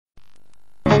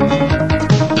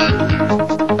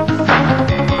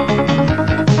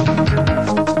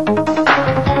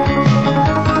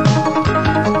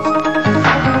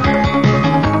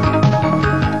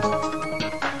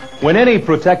any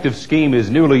protective scheme is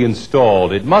newly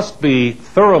installed, it must be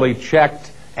thoroughly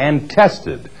checked and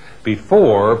tested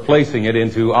before placing it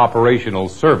into operational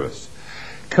service.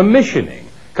 Commissioning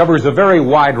covers a very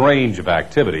wide range of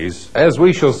activities, as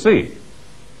we shall see.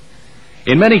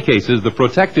 In many cases, the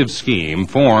protective scheme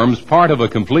forms part of a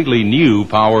completely new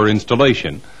power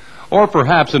installation, or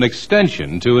perhaps an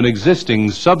extension to an existing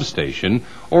substation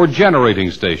or generating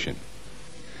station.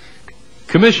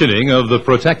 Commissioning of the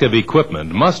protective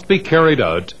equipment must be carried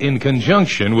out in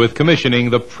conjunction with commissioning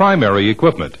the primary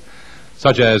equipment,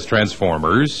 such as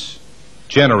transformers,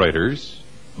 generators,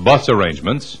 bus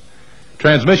arrangements,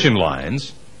 transmission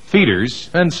lines, feeders,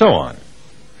 and so on.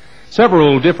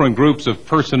 Several different groups of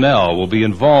personnel will be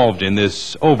involved in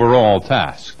this overall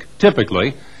task.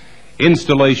 Typically,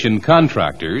 installation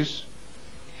contractors,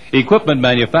 equipment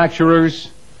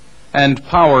manufacturers, and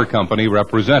power company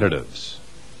representatives.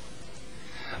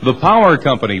 The power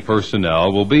company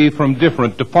personnel will be from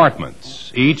different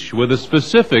departments, each with a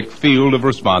specific field of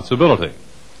responsibility.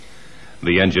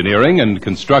 The engineering and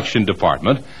construction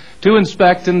department to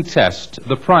inspect and test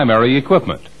the primary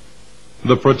equipment.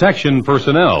 The protection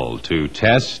personnel to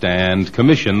test and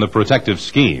commission the protective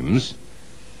schemes,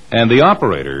 and the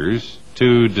operators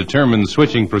to determine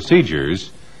switching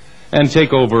procedures and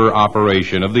take over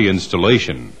operation of the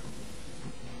installation.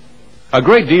 A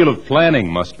great deal of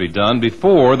planning must be done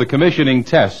before the commissioning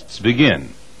tests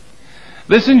begin.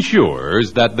 This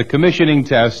ensures that the commissioning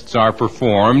tests are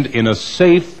performed in a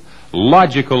safe,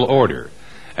 logical order,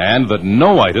 and that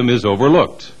no item is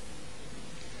overlooked.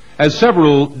 As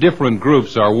several different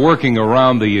groups are working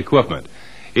around the equipment,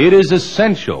 it is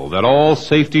essential that all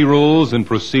safety rules and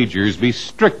procedures be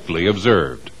strictly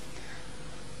observed.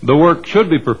 The work should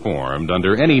be performed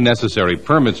under any necessary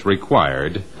permits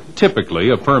required, typically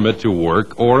a permit to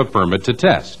work or a permit to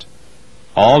test.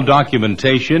 All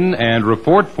documentation and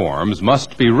report forms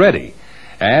must be ready,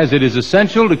 as it is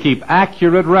essential to keep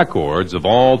accurate records of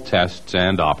all tests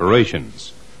and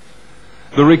operations.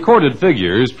 The recorded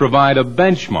figures provide a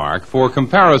benchmark for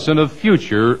comparison of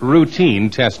future routine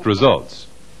test results.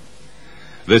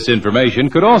 This information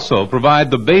could also provide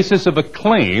the basis of a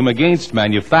claim against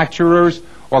manufacturers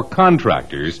or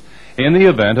contractors in the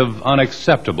event of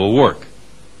unacceptable work.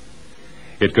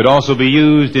 It could also be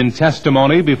used in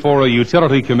testimony before a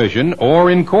utility commission or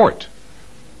in court.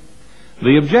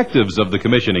 The objectives of the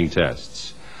commissioning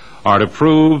tests are to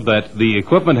prove that the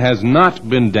equipment has not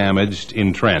been damaged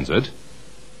in transit,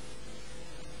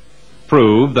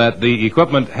 prove that the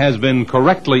equipment has been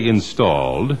correctly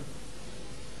installed,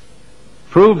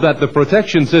 prove that the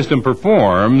protection system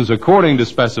performs according to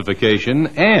specification,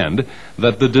 and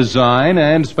that the design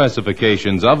and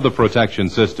specifications of the protection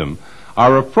system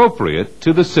are appropriate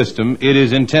to the system it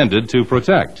is intended to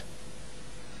protect,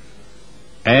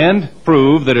 and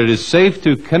prove that it is safe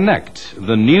to connect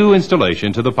the new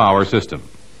installation to the power system.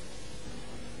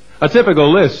 A typical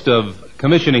list of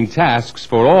commissioning tasks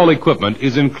for all equipment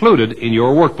is included in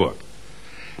your workbook.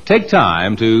 Take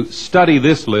time to study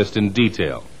this list in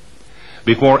detail.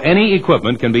 Before any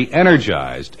equipment can be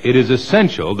energized, it is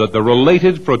essential that the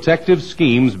related protective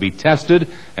schemes be tested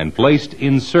and placed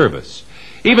in service,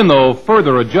 even though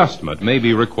further adjustment may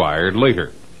be required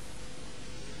later.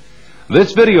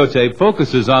 This videotape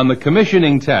focuses on the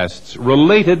commissioning tests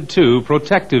related to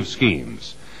protective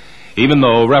schemes, even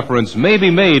though reference may be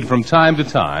made from time to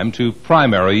time to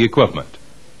primary equipment.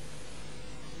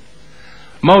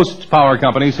 Most power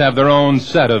companies have their own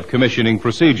set of commissioning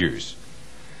procedures.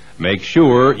 Make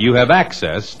sure you have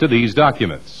access to these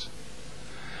documents.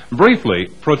 Briefly,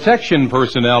 protection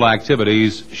personnel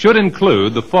activities should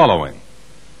include the following: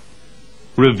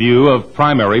 review of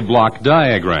primary block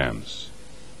diagrams,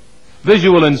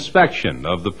 visual inspection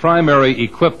of the primary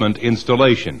equipment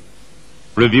installation,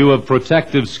 review of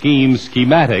protective scheme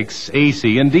schematics,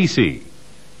 AC and DC,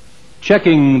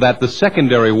 checking that the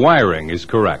secondary wiring is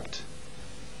correct,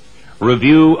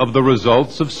 review of the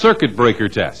results of circuit breaker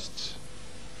tests,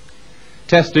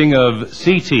 testing of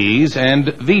CTs and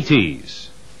VTs,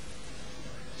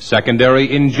 secondary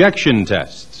injection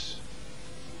tests,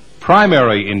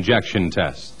 primary injection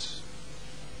tests,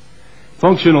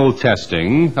 functional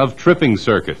testing of tripping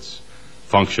circuits,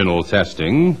 functional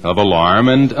testing of alarm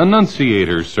and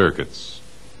annunciator circuits,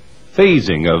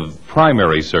 phasing of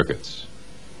primary circuits,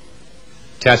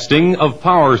 testing of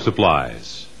power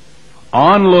supplies,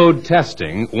 on-load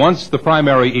testing once the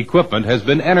primary equipment has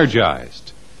been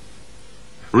energized,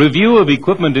 review of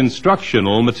equipment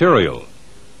instructional material,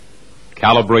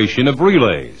 calibration of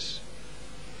relays,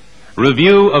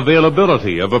 review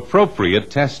availability of appropriate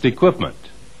test equipment,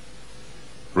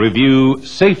 review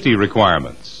safety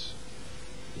requirements.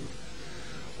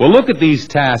 We'll look at these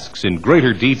tasks in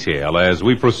greater detail as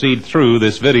we proceed through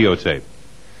this videotape.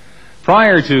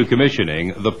 Prior to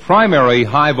commissioning, the primary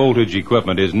high-voltage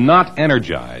equipment is not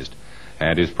energized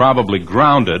and is probably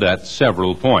grounded at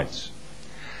several points.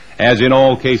 As in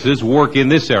all cases, work in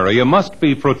this area must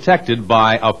be protected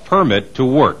by a permit to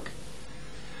work.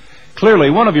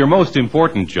 Clearly, one of your most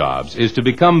important jobs is to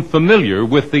become familiar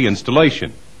with the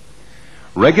installation.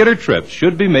 Regular trips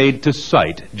should be made to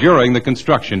site during the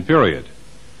construction period.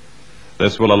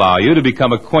 This will allow you to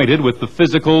become acquainted with the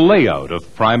physical layout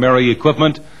of primary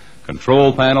equipment,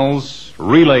 control panels,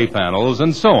 relay panels,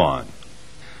 and so on.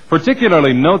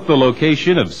 Particularly note the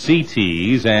location of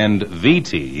CTs and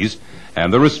VTs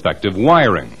and the respective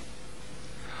wiring.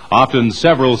 Often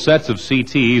several sets of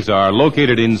CTs are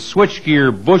located in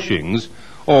switchgear bushings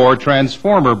or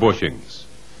transformer bushings.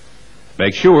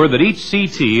 Make sure that each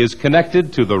CT is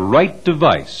connected to the right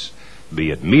device,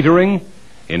 be it metering,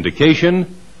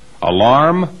 indication,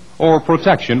 alarm, or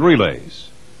protection relays.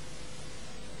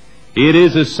 It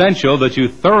is essential that you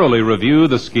thoroughly review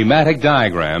the schematic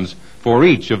diagrams for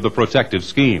each of the protective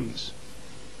schemes.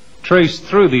 Trace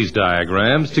through these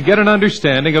diagrams to get an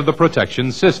understanding of the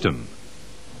protection system.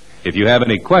 If you have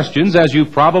any questions, as you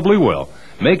probably will,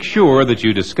 make sure that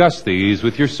you discuss these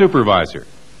with your supervisor.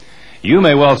 You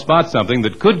may well spot something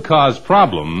that could cause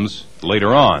problems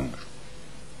later on.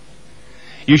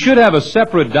 You should have a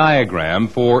separate diagram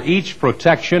for each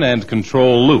protection and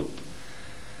control loop.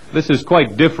 This is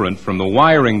quite different from the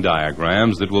wiring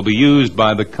diagrams that will be used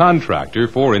by the contractor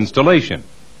for installation.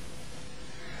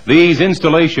 These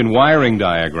installation wiring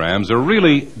diagrams are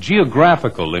really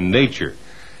geographical in nature,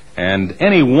 and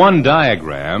any one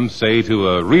diagram, say to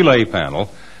a relay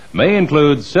panel, may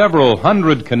include several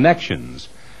hundred connections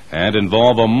and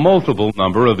involve a multiple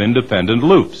number of independent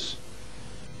loops.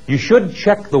 You should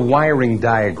check the wiring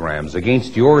diagrams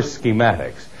against your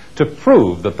schematics to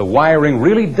prove that the wiring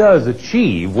really does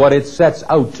achieve what it sets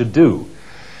out to do.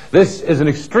 This is an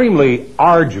extremely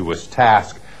arduous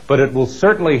task, but it will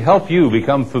certainly help you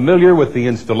become familiar with the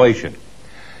installation.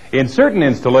 In certain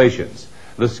installations,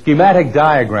 the schematic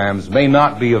diagrams may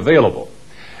not be available,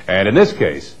 and in this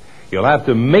case, you'll have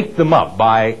to make them up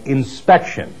by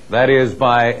inspection, that is,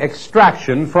 by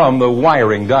extraction from the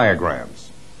wiring diagrams.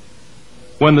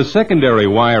 When the secondary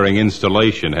wiring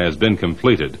installation has been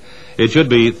completed, it should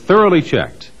be thoroughly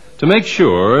checked to make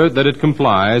sure that it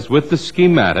complies with the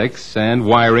schematics and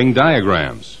wiring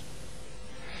diagrams.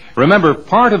 Remember,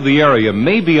 part of the area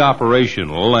may be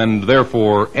operational and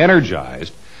therefore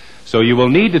energized, so you will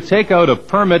need to take out a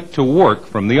permit to work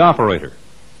from the operator.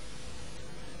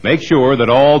 Make sure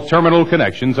that all terminal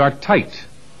connections are tight.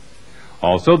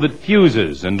 Also that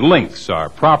fuses and links are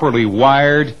properly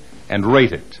wired and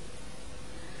rated.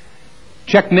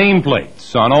 Check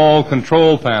nameplates on all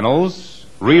control panels,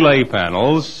 relay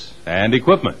panels, and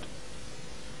equipment.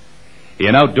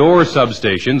 In outdoor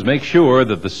substations, make sure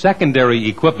that the secondary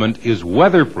equipment is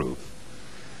weatherproof,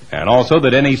 and also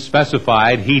that any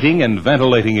specified heating and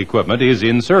ventilating equipment is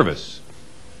in service.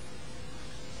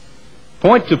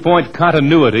 Point-to-point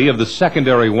continuity of the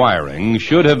secondary wiring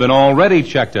should have been already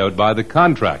checked out by the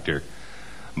contractor,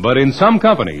 but in some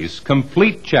companies,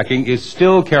 complete checking is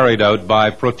still carried out by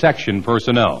protection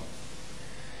personnel.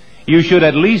 You should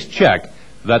at least check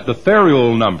that the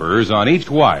serial numbers on each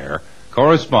wire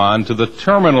correspond to the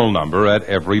terminal number at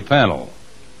every panel.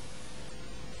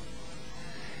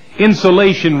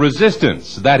 Insulation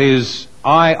resistance, that is,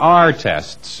 IR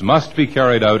tests, must be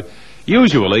carried out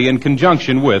usually in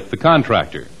conjunction with the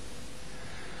contractor.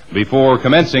 Before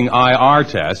commencing IR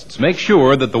tests, make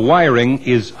sure that the wiring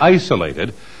is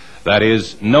isolated, that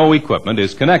is, no equipment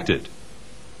is connected.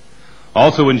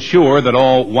 Also ensure that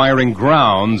all wiring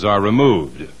grounds are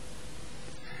removed.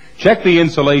 Check the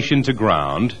insulation to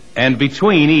ground and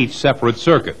between each separate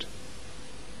circuit.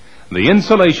 The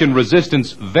insulation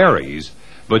resistance varies,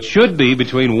 but should be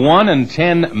between 1 and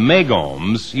 10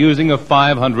 megohms using a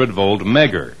 500-volt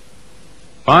megger.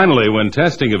 Finally, when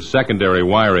testing of secondary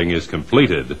wiring is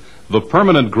completed, the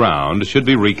permanent ground should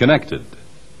be reconnected.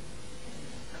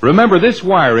 Remember, this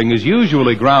wiring is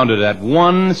usually grounded at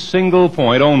one single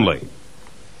point only.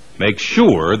 Make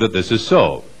sure that this is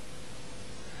so.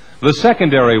 The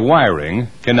secondary wiring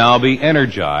can now be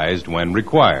energized when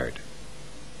required.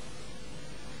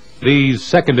 These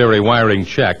secondary wiring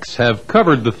checks have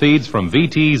covered the feeds from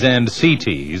VTs and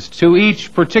CTs to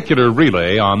each particular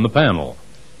relay on the panel.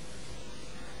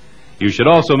 You should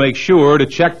also make sure to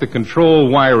check the control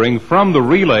wiring from the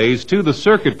relays to the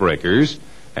circuit breakers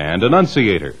and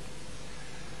annunciator.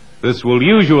 This will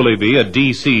usually be a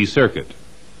DC circuit.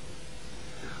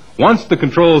 Once the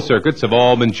control circuits have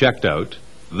all been checked out,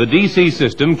 the DC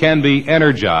system can be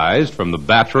energized from the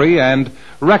battery and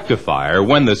rectifier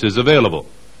when this is available.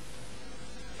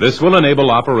 This will enable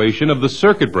operation of the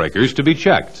circuit breakers to be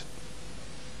checked.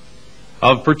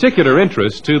 Of particular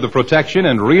interest to the Protection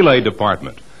and Relay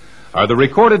Department are the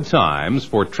recorded times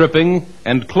for tripping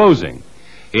and closing,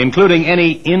 including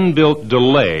any inbuilt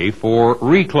delay for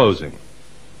reclosing.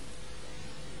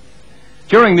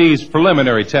 During these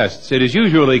preliminary tests, it is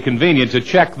usually convenient to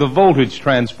check the voltage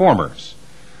transformers.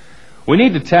 We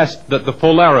need to test that the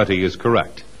polarity is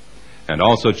correct, and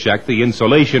also check the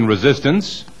insulation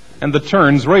resistance and the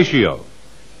turns ratio.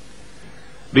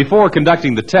 Before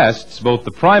conducting the tests, both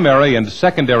the primary and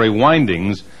secondary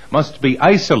windings must be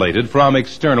isolated from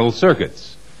external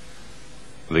circuits.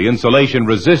 The insulation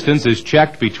resistance is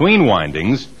checked between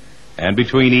windings and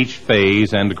between each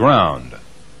phase and ground.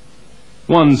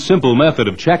 One simple method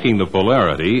of checking the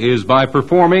polarity is by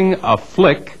performing a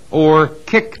flick or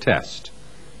kick test.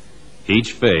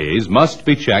 Each phase must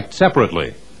be checked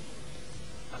separately.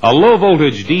 A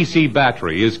low-voltage DC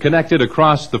battery is connected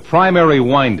across the primary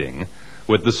winding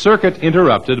with the circuit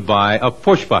interrupted by a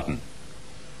push button.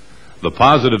 The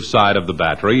positive side of the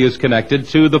battery is connected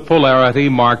to the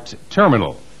polarity-marked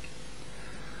terminal.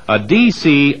 A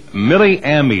DC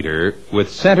milliammeter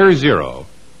with center zero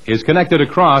is connected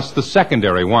across the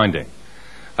secondary winding,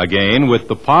 again with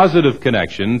the positive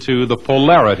connection to the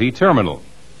polarity terminal.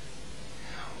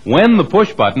 When the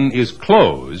push button is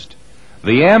closed,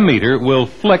 the ammeter will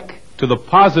flick to the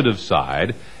positive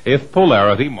side if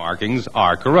polarity markings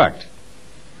are correct.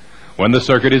 When the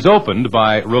circuit is opened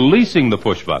by releasing the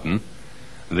push button,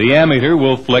 the ammeter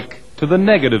will flick to the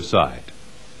negative side.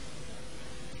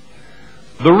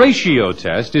 The ratio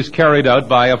test is carried out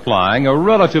by applying a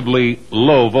relatively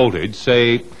low voltage,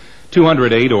 say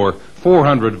 208 or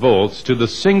 400 volts, to the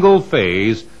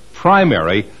single-phase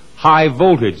primary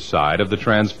high-voltage side of the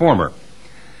transformer,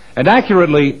 and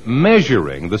accurately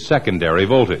measuring the secondary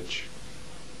voltage.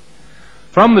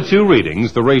 From the two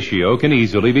readings, the ratio can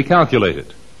easily be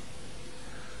calculated.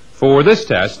 For this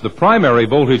test, the primary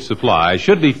voltage supply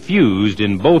should be fused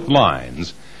in both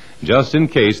lines, just in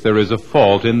case there is a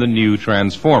fault in the new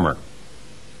transformer.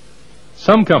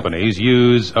 Some companies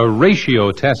use a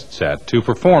ratio test set to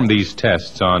perform these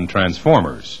tests on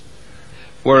transformers.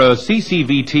 Where a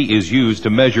CCVT is used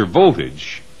to measure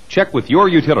voltage, check with your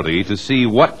utility to see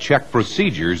what check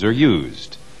procedures are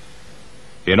used.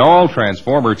 In all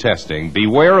transformer testing,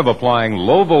 beware of applying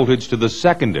low voltage to the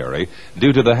secondary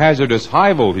due to the hazardous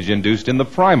high voltage induced in the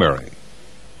primary.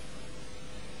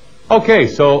 Okay,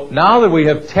 so now that we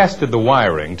have tested the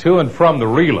wiring to and from the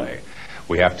relay,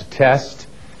 we have to test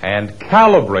and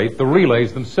calibrate the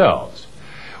relays themselves.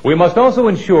 We must also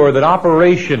ensure that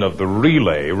operation of the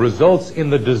relay results in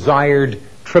the desired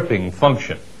tripping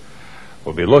function.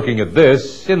 We'll be looking at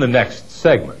this in the next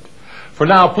segment. For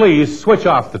now, please switch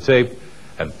off the tape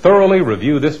and thoroughly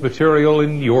review this material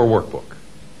in your workbook.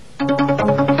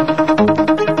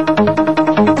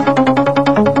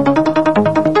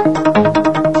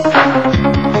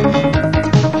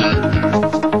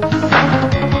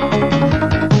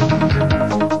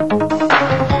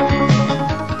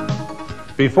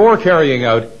 Before carrying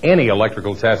out any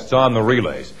electrical tests on the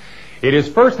relays, it is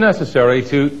first necessary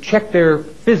to check their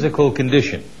physical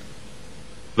condition.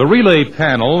 The relay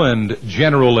panel and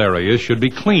general area should be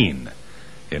clean.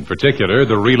 In particular,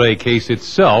 the relay case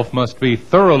itself must be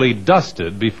thoroughly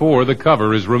dusted before the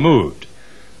cover is removed.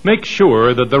 Make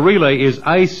sure that the relay is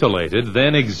isolated,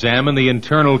 then examine the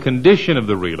internal condition of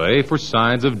the relay for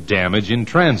signs of damage in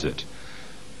transit.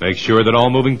 Make sure that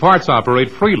all moving parts operate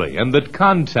freely and that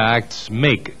contacts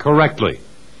make correctly.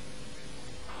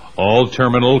 All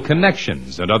terminal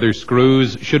connections and other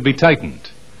screws should be tightened.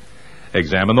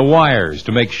 Examine the wires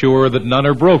to make sure that none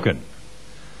are broken.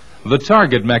 The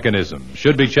target mechanism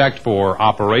should be checked for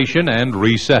operation and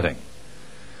resetting.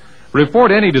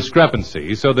 Report any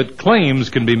discrepancies so that claims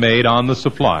can be made on the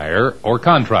supplier or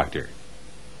contractor.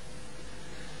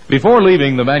 Before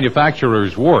leaving the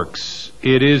manufacturer's works,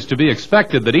 it is to be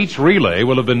expected that each relay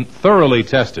will have been thoroughly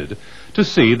tested to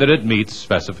see that it meets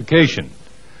specification.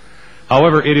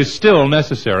 However, it is still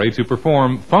necessary to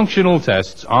perform functional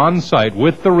tests on site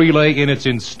with the relay in its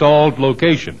installed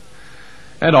location,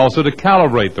 and also to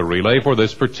calibrate the relay for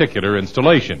this particular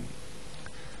installation.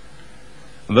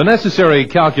 The necessary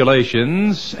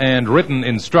calculations and written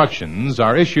instructions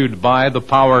are issued by the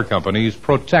power company's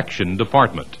protection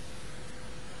department.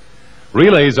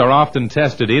 Relays are often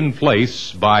tested in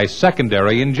place by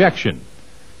secondary injection.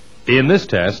 In this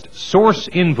test, source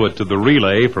input to the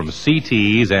relay from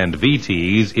CTs and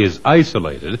VTs is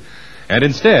isolated, and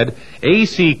instead,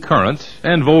 AC current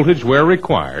and voltage, where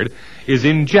required, is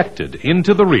injected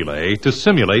into the relay to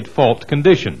simulate fault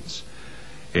conditions.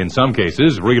 In some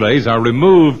cases, relays are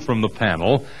removed from the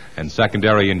panel and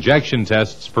secondary injection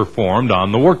tests performed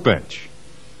on the workbench.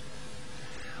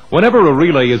 Whenever a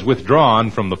relay is withdrawn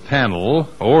from the panel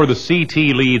or the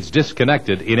CT leads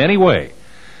disconnected in any way,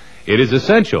 it is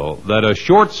essential that a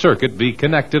short circuit be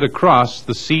connected across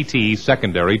the CT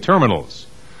secondary terminals.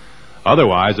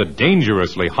 Otherwise, a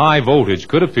dangerously high voltage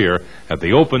could appear at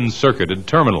the open circuited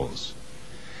terminals.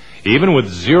 Even with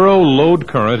zero load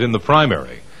current in the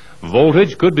primary,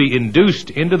 voltage could be induced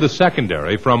into the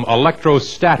secondary from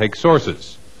electrostatic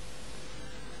sources.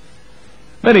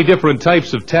 Many different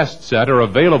types of test set are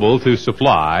available to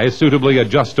supply suitably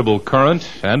adjustable current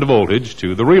and voltage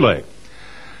to the relay.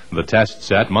 The test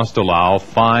set must allow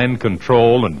fine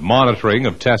control and monitoring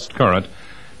of test current,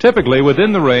 typically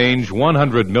within the range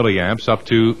 100 milliamps up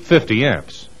to 50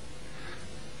 amps.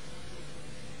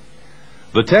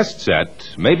 The test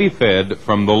set may be fed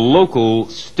from the local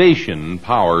station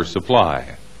power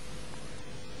supply.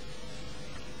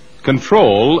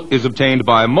 Control is obtained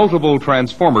by multiple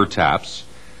transformer taps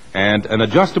and an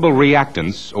adjustable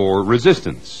reactance or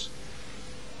resistance.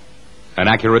 An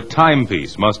accurate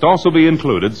timepiece must also be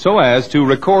included so as to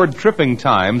record tripping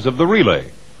times of the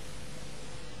relay.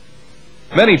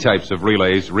 Many types of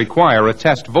relays require a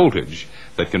test voltage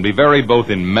that can be varied both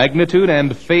in magnitude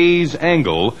and phase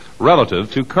angle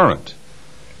relative to current.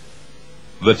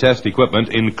 The test equipment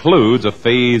includes a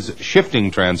phase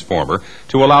shifting transformer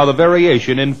to allow the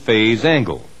variation in phase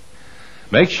angle.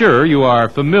 Make sure you are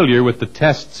familiar with the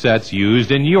test sets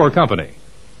used in your company.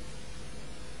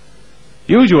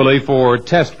 Usually for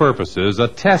test purposes, a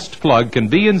test plug can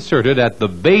be inserted at the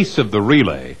base of the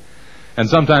relay and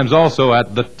sometimes also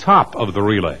at the top of the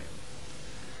relay.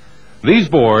 These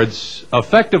boards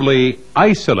effectively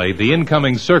isolate the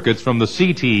incoming circuits from the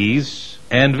CTs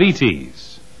and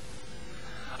VTs.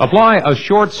 Apply a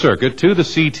short circuit to the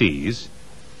CTs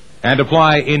and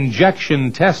apply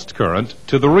injection test current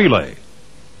to the relay.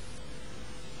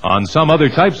 On some other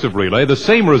types of relay, the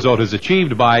same result is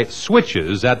achieved by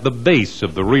switches at the base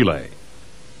of the relay.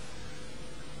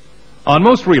 On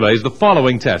most relays, the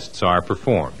following tests are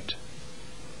performed.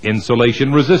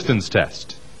 Insulation resistance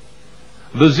test.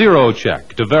 The zero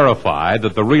check to verify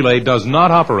that the relay does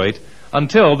not operate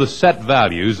until the set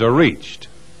values are reached.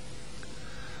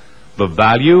 The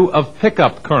value of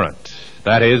pickup current,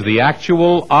 that is, the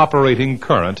actual operating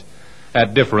current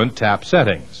at different tap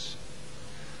settings.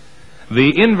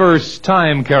 The inverse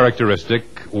time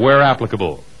characteristic where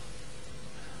applicable.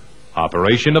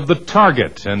 Operation of the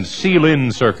target and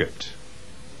seal-in circuit,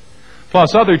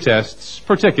 plus other tests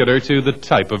particular to the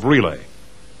type of relay.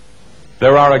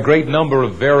 There are a great number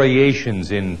of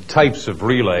variations in types of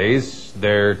relays,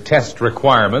 their test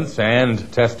requirements,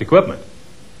 and test equipment.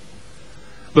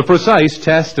 The precise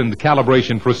test and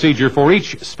calibration procedure for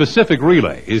each specific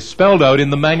relay is spelled out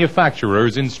in the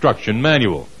manufacturer's instruction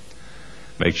manual.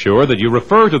 Make sure that you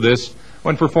refer to this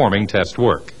when performing test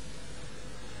work.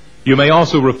 You may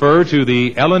also refer to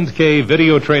the L&K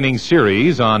video training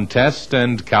series on test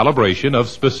and calibration of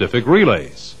specific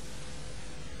relays.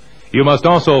 You must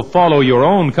also follow your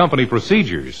own company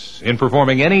procedures in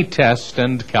performing any test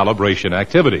and calibration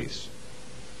activities.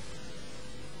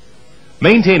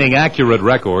 Maintaining accurate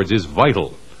records is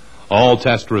vital. All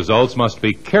test results must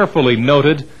be carefully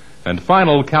noted and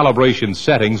final calibration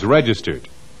settings registered.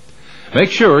 Make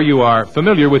sure you are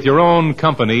familiar with your own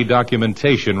company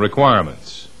documentation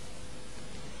requirements.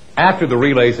 After the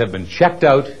relays have been checked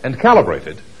out and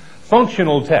calibrated,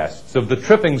 functional tests of the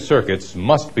tripping circuits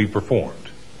must be performed.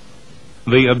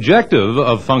 The objective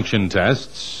of function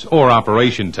tests or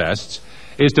operation tests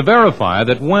is to verify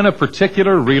that when a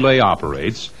particular relay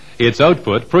operates, its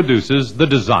output produces the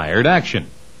desired action.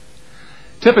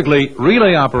 Typically,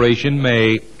 relay operation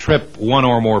may trip one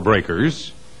or more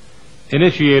breakers,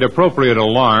 initiate appropriate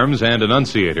alarms and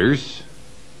annunciators,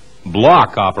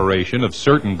 block operation of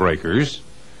certain breakers,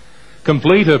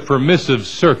 complete a permissive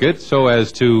circuit so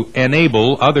as to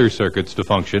enable other circuits to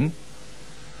function,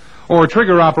 or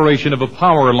trigger operation of a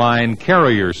power line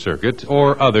carrier circuit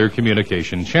or other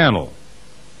communication channel.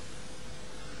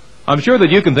 I'm sure that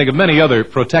you can think of many other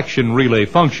protection relay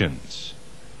functions.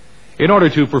 In order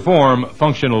to perform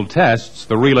functional tests,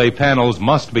 the relay panels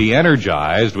must be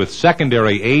energized with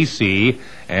secondary AC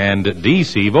and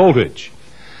DC voltage.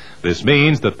 This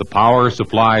means that the power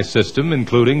supply system,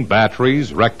 including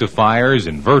batteries, rectifiers,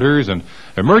 inverters, and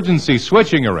emergency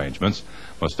switching arrangements,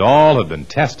 must all have been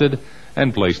tested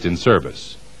and placed in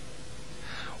service.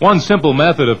 One simple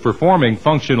method of performing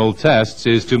functional tests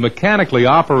is to mechanically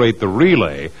operate the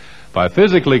relay by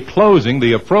physically closing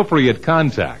the appropriate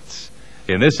contacts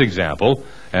In this example,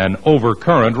 an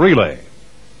overcurrent relay.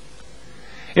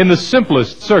 In the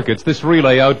simplest circuits, this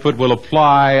relay output will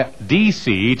apply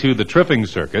DC to the tripping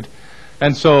circuit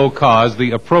and so cause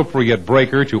the appropriate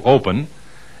breaker to open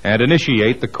and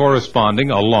initiate the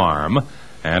corresponding alarm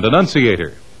and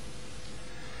annunciator.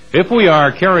 If we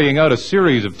are carrying out a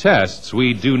series of tests,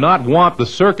 we do not want the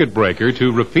circuit breaker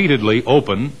to repeatedly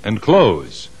open and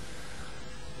close.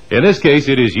 In this case,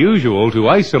 it is usual to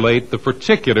isolate the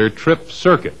particular trip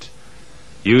circuit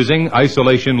using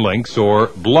isolation links or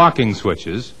blocking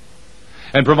switches,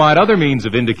 and provide other means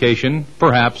of indication,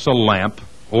 perhaps a lamp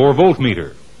or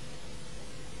voltmeter.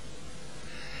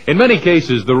 In many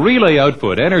cases, the relay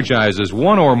output energizes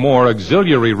one or more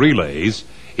auxiliary relays,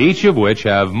 each of which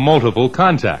have multiple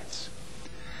contacts.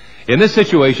 In this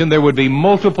situation, there would be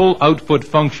multiple output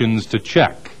functions to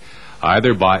check,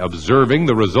 either by observing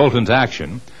the resultant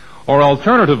action or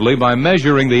alternatively by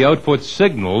measuring the output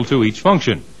signal to each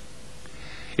function.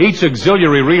 Each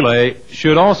auxiliary relay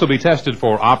should also be tested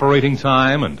for operating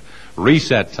time and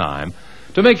reset time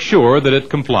to make sure that it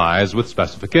complies with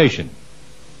specification.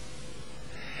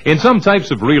 In some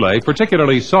types of relay,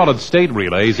 particularly solid-state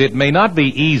relays, it may not be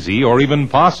easy or even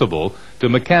possible to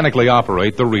mechanically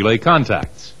operate the relay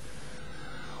contacts.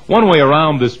 One way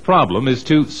around this problem is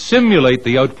to simulate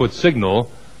the output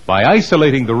signal by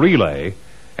isolating the relay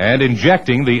and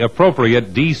injecting the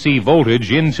appropriate DC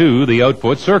voltage into the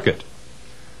output circuit.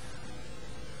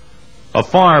 A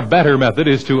far better method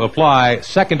is to apply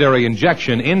secondary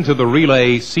injection into the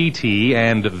relay CT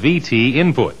and VT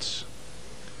inputs.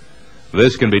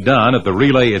 This can be done at the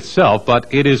relay itself,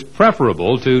 but it is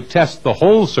preferable to test the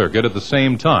whole circuit at the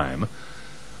same time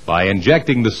by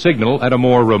injecting the signal at a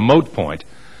more remote point,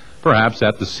 perhaps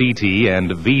at the CT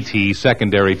and VT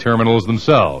secondary terminals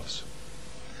themselves.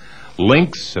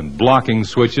 Links and blocking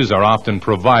switches are often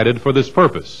provided for this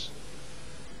purpose.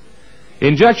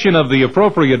 Injection of the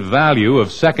appropriate value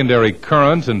of secondary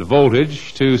current and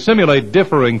voltage to simulate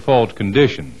differing fault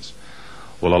conditions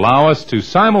will allow us to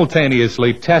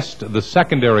simultaneously test the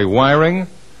secondary wiring,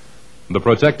 the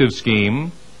protective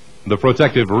scheme, the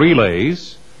protective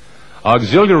relays,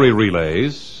 auxiliary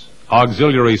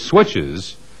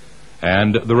switches,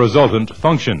 and the resultant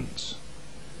functions.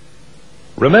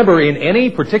 Remember, in any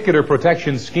particular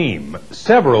protection scheme,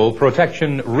 several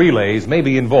protection relays may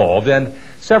be involved and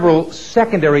several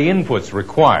secondary inputs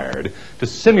required to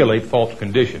simulate fault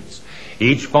conditions.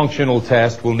 Each functional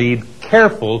test will need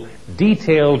careful,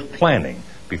 detailed planning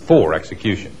before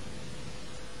execution.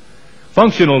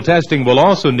 Functional testing will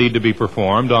also need to be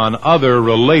performed on other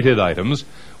related items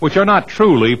which are not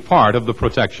truly part of the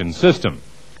protection system.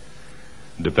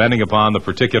 Depending upon the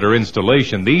particular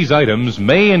installation, these items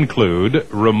may include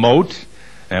remote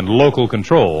and local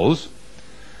controls,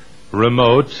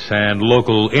 remote and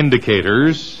local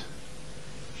indicators,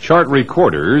 chart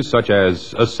recorders such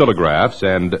as oscillographs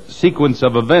and sequence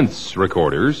of events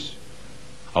recorders,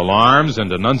 alarms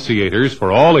and annunciators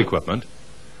for all equipment,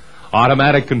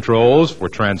 automatic controls for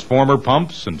transformer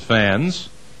pumps and fans,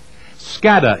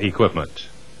 SCADA equipment,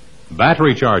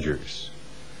 battery chargers,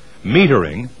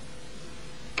 metering,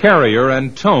 carrier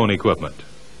and tone equipment.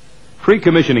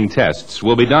 Pre-commissioning tests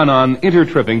will be done on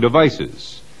intertripping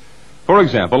devices. For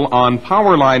example, on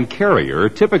power line carrier,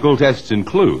 typical tests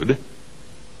include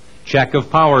check of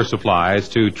power supplies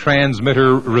to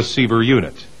transmitter-receiver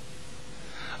unit,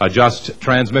 adjust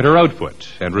transmitter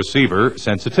output and receiver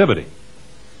sensitivity,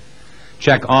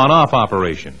 check on-off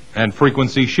operation and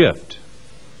frequency shift,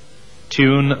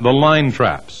 tune the line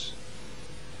traps,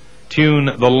 tune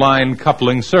the line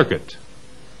coupling circuit,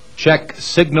 check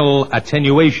signal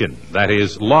attenuation, that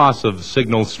is, loss of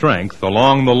signal strength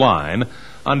along the line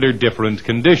under different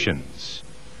conditions.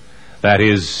 That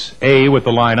is, A with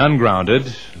the line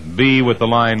ungrounded, B with the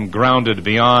line grounded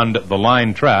beyond the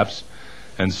line traps,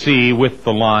 and C with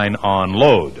the line on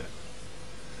load.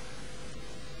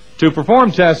 To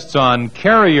perform tests on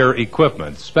carrier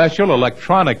equipment, special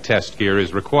electronic test gear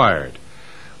is required.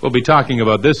 We'll be talking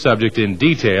about this subject in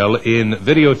detail in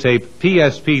videotape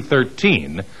PSP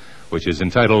 13, which is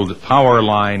entitled Power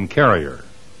Line Carrier.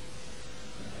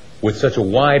 With such a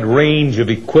wide range of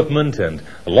equipment and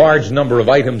a large number of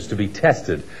items to be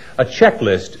tested, a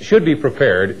checklist should be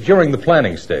prepared during the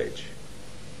planning stage.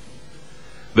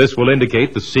 This will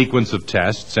indicate the sequence of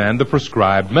tests and the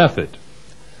prescribed method.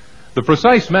 The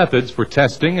precise methods for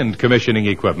testing and commissioning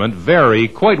equipment vary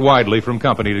quite widely from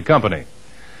company to company.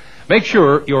 Make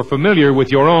sure you're familiar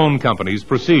with your own company's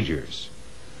procedures.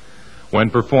 When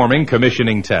performing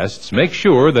commissioning tests, make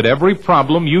sure that every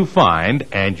problem you find,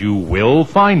 and you will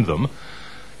find them,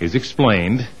 is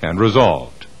explained and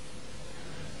resolved.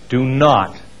 Do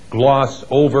not gloss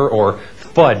over or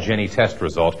fudge any test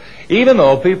result, even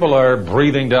though people are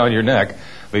breathing down your neck,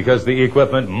 because the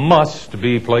equipment must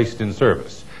be placed in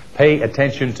service. Pay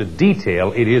attention to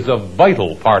detail. It is a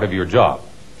vital part of your job.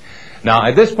 Now,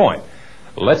 at this point,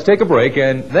 let's take a break,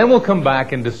 and then we'll come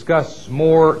back and discuss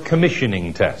more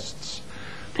commissioning tests.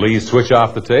 Please switch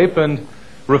off the tape and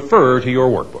refer to your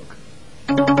workbook.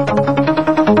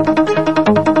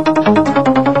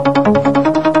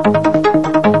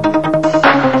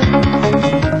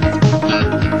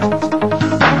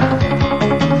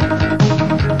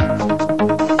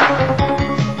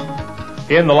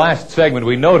 In the last segment,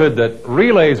 we noted that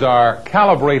relays are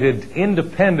calibrated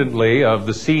independently of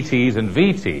the CTs and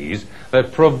VTs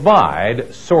that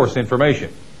provide source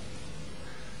information.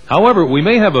 However, we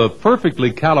may have a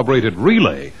perfectly calibrated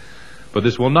relay, but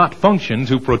this will not function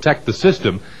to protect the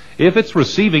system if it's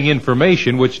receiving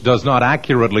information which does not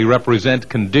accurately represent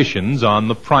conditions on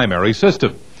the primary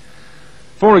system.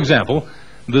 For example,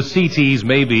 the CTs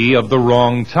may be of the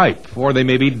wrong type, or they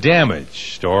may be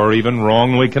damaged, or even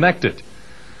wrongly connected.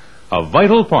 A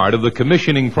vital part of the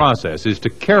commissioning process is to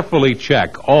carefully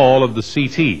check all of the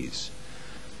CTs.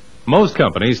 Most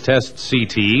companies test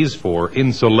CTs for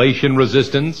insulation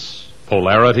resistance,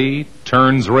 polarity,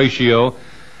 turns ratio,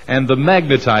 and the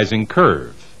magnetizing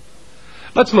curve.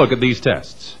 Let's look at these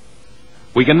tests.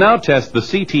 We can now test the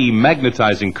CT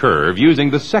magnetizing curve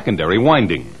using the secondary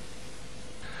winding.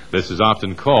 This is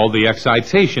often called the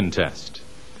excitation test.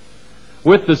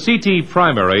 With the CT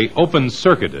primary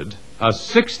open-circuited, a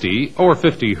 60 or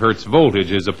 50 hertz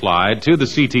voltage is applied to the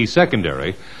CT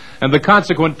secondary, and the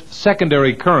consequent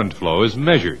secondary current flow is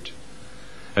measured.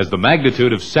 As the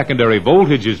magnitude of secondary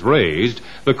voltage is raised,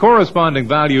 the corresponding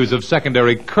values of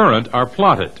secondary current are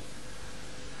plotted.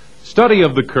 Study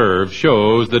of the curve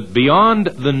shows that beyond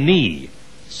the knee,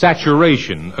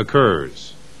 saturation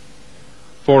occurs.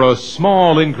 For a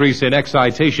small increase in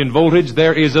excitation voltage,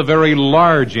 there is a very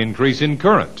large increase in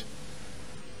current.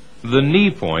 The knee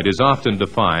point is often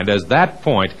defined as that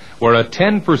point where a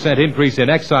 10% increase in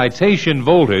excitation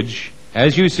voltage,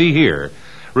 as you see here,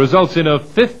 results in a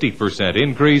 50%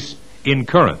 increase in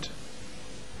current.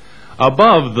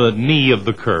 Above the knee of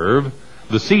the curve,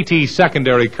 the CT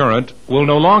secondary current will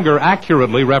no longer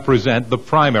accurately represent the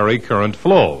primary current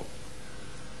flow.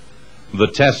 The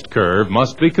test curve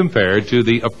must be compared to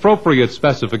the appropriate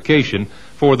specification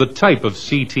for the type of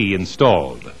CT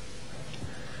installed.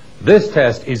 This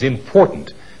test is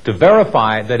important to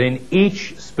verify that in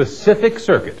each specific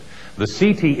circuit, the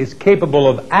CT is capable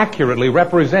of accurately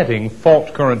representing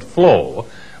fault current flow,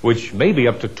 which may be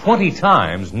up to 20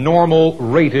 times normal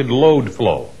rated load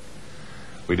flow.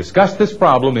 We discussed this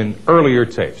problem in earlier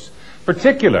tapes,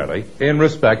 particularly in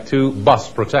respect to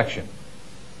bus protection.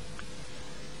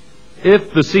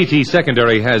 If the CT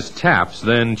secondary has taps,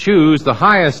 then choose the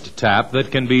highest tap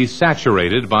that can be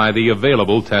saturated by the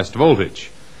available test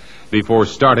voltage. Before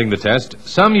starting the test,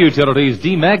 some utilities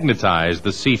demagnetize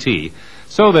the CT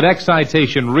so that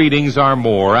excitation readings are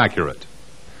more accurate.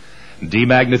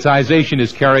 Demagnetization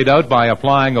is carried out by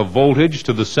applying a voltage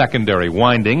to the secondary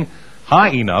winding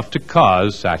high enough to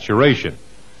cause saturation.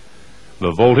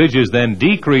 The voltage is then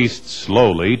decreased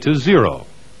slowly to 0.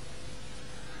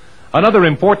 Another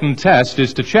important test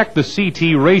is to check the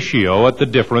CT ratio at the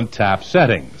different tap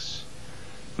settings.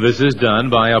 This is done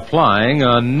by applying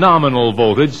a nominal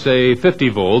voltage, say 50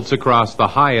 volts, across the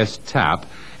highest tap,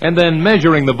 and then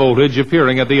measuring the voltage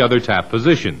appearing at the other tap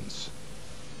positions.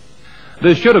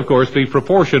 This should, of course, be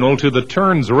proportional to the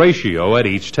turns ratio at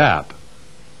each tap.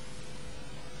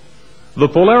 The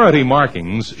polarity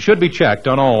markings should be checked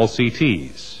on all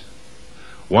CTs.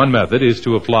 One method is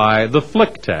to apply the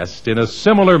flick test in a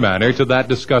similar manner to that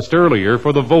discussed earlier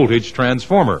for the voltage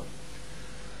transformer.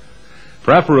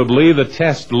 Preferably, the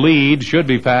test lead should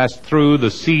be passed through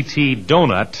the CT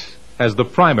donut as the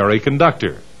primary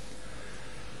conductor.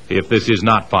 If this is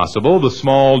not possible, the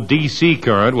small DC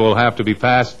current will have to be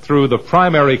passed through the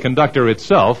primary conductor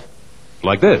itself,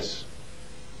 like this.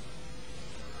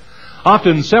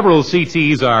 Often, several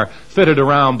CTs are fitted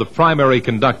around the primary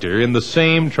conductor in the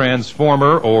same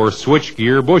transformer or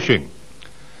switchgear bushing.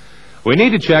 We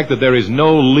need to check that there is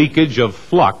no leakage of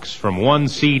flux from one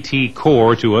CT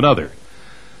core to another,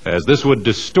 as this would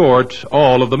distort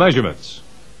all of the measurements.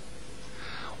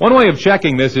 One way of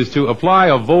checking this is to apply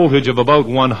a voltage of about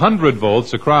 100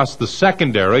 volts across the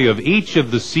secondary of each of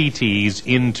the CTs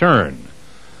in turn.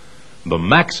 The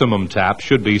maximum tap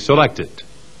should be selected.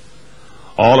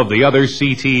 All of the other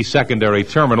CT secondary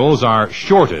terminals are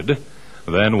shorted.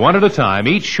 Then, one at a time,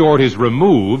 each short is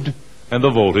removed and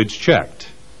the voltage checked.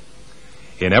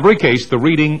 In every case, the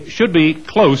reading should be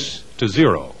close to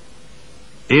 0.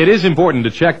 It is important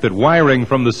to check that wiring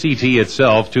from the CT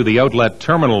itself to the outlet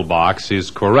terminal box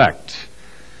is correct.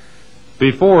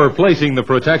 Before placing the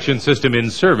protection system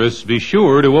in service, be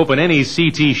sure to open any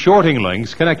CT shorting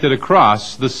links connected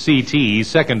across the CT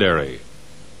secondary.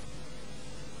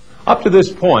 Up to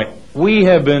this point, we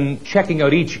have been checking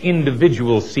out each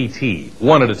individual CT,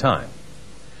 one at a time.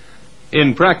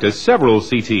 In practice, several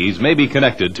CTs may be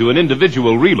connected to an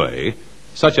individual relay,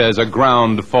 such as a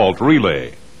ground fault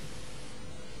relay.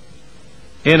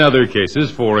 In other cases,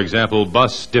 for example,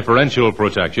 bus differential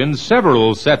protection,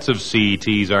 several sets of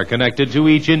CTs are connected to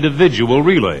each individual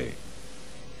relay.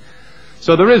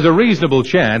 So there is a reasonable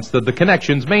chance that the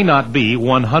connections may not be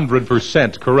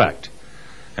 100% correct.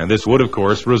 And this would, of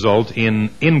course, result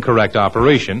in incorrect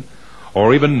operation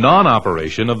or even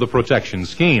non-operation of the protection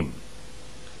scheme.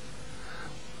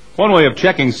 One way of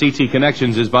checking CT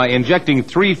connections is by injecting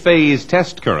three-phase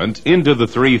test current into the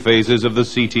three phases of the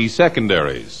CT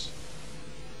secondaries.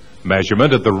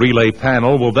 Measurement at the relay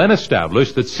panel will then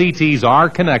establish that CTs are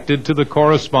connected to the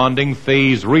corresponding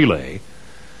phase relay,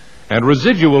 and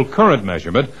residual current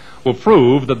measurement will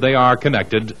prove that they are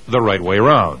connected the right way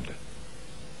around.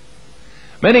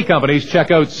 Many companies check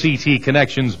out CT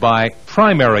connections by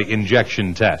primary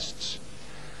injection tests.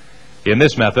 In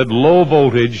this method, low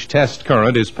voltage test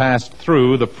current is passed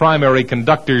through the primary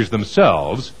conductors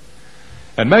themselves,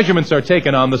 and measurements are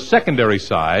taken on the secondary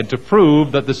side to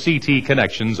prove that the CT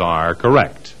connections are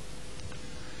correct.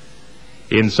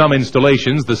 In some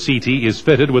installations, the CT is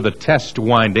fitted with a test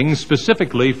winding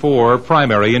specifically for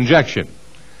primary injection.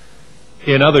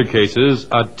 In other cases,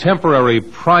 a temporary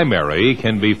primary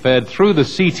can be fed through the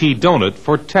CT donut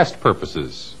for test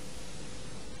purposes.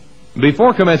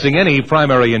 Before commencing any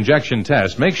primary injection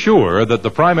test, make sure that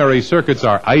the primary circuits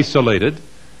are isolated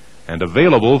and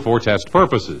available for test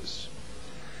purposes.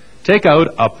 Take out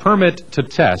a permit to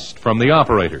test from the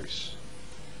operators.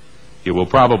 You will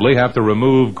probably have to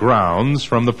remove grounds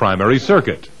from the primary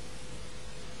circuit.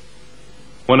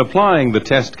 When applying the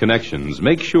test connections,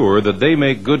 make sure that they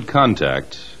make good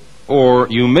contact, or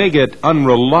you may get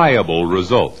unreliable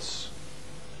results.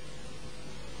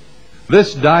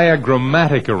 This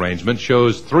diagrammatic arrangement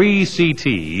shows three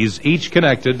CTs, each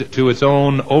connected to its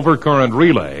own overcurrent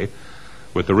relay,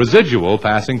 with the residual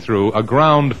passing through a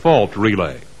ground fault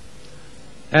relay.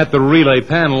 At the relay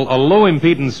panel, a low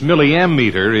impedance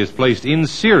milliammeter is placed in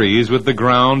series with the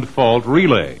ground fault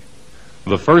relay.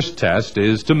 The first test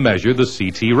is to measure the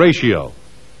CT ratio.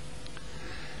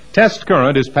 Test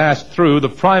current is passed through the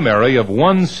primary of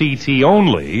one CT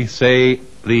only, say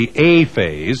the A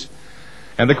phase,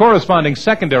 and the corresponding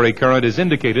secondary current is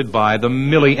indicated by the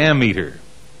milliammeter.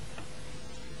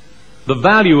 The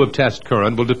value of test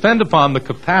current will depend upon the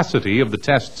capacity of the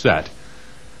test set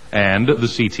and the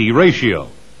CT ratio.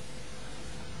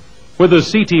 With a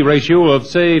CT ratio of,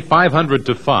 say, 500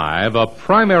 to 5, a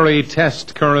primary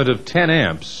test current of 10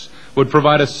 amps would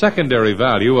provide a secondary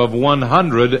value of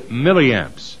 100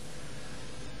 milliamps.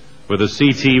 With a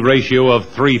CT ratio of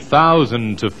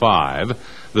 3,000 to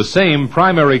 5, the same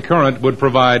primary current would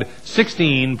provide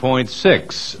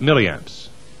 16.6 milliamps.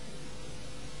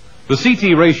 The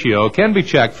CT ratio can be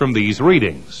checked from these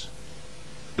readings.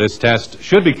 This test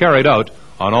should be carried out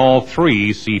on all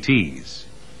three CTs.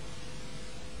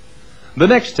 The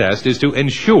next test is to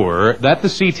ensure that the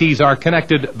CTs are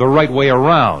connected the right way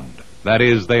around, that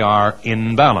is, they are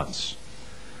in balance.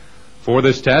 For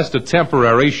this test, a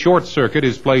temporary short circuit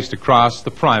is placed across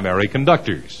the primary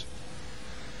conductors.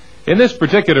 In this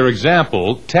particular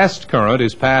example, test current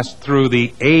is passed through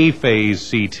the A phase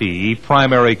CT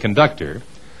primary conductor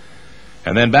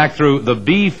and then back through the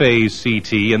B phase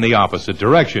CT in the opposite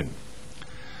direction.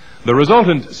 The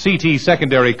resultant CT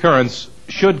secondary currents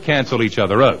should cancel each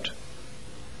other out.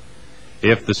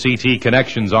 If the CT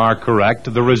connections are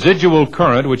correct, the residual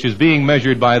current, which is being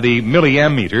measured by the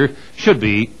milliammeter, should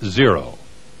be 0.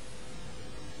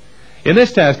 In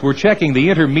this test, we're checking the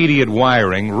intermediate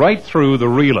wiring right through the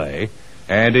relay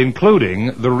and including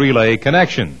the relay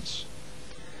connections.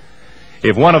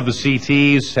 If one of the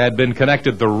CTs had been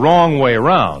connected the wrong way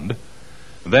around,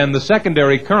 then the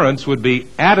secondary currents would be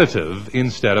additive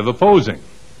instead of opposing.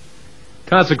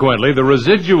 Consequently, the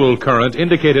residual current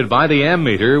indicated by the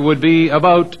ammeter would be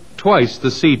about twice the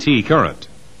CT current.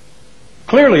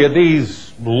 Clearly, at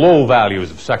these low values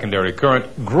of secondary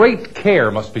current, great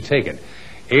care must be taken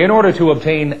in order to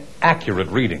obtain accurate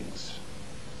readings.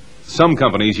 Some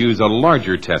companies use a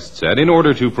larger test set in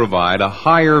order to provide a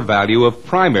higher value of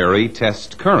primary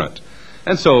test current,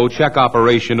 and so check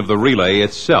operation of the relay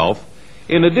itself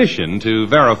in addition to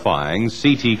verifying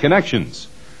CT connections.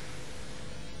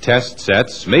 Test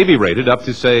sets may be rated up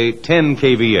to, say, 10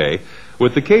 kVA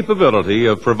with the capability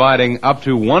of providing up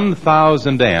to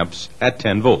 1,000 amps at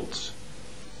 10 volts.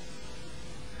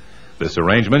 This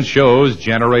arrangement shows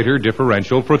generator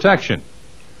differential protection.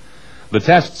 The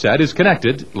test set is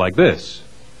connected like this.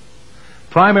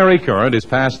 Primary current is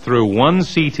passed through one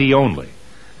CT only,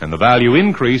 and the value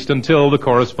increased until the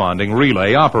corresponding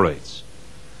relay operates.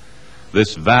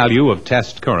 This value of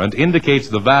test current indicates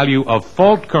the value of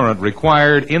fault current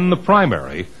required in the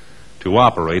primary to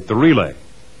operate the relay.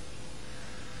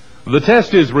 The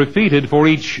test is repeated for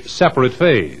each separate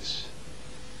phase.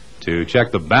 To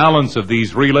check the balance of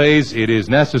these relays, it is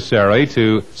necessary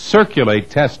to circulate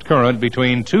test current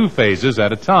between two phases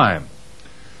at a time.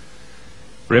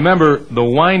 Remember, the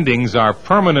windings are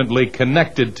permanently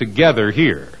connected together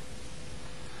here.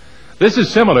 This is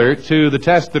similar to the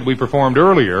test that we performed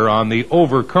earlier on the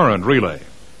overcurrent relay.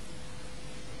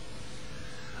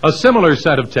 A similar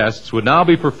set of tests would now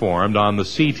be performed on the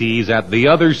CTs at the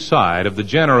other side of the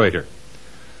generator.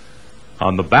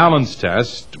 On the balance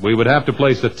test, we would have to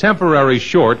place a temporary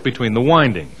short between the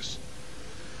windings.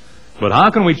 But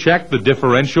how can we check the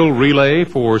differential relay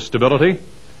for stability?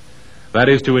 That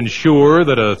is to ensure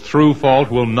that a through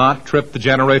fault will not trip the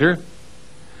generator.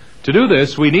 To do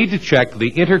this, we need to check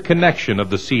the interconnection of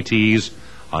the CTs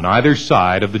on either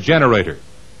side of the generator.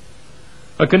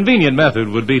 A convenient method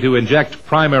would be to inject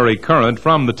primary current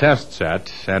from the test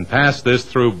set and pass this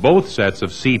through both sets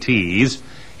of CTs,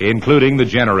 including the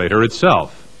generator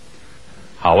itself.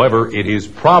 However, it is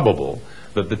probable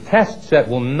that the test set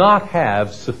will not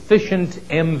have sufficient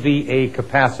MVA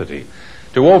capacity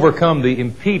to overcome the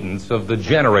impedance of the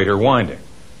generator winding.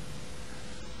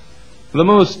 The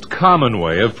most common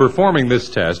way of performing this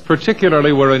test,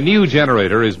 particularly where a new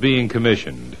generator is being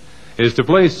commissioned, is to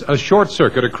place a short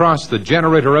circuit across the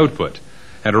generator output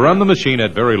and to run the machine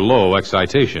at very low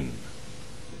excitation.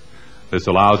 This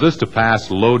allows us to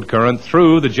pass load current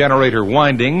through the generator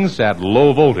windings at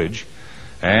low voltage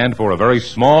and for a very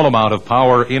small amount of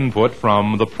power input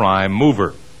from the prime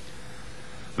mover.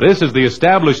 This is the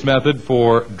established method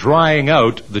for drying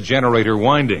out the generator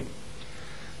winding.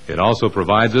 It also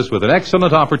provides us with an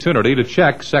excellent opportunity to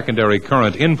check secondary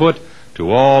current input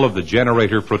to all of the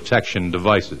generator protection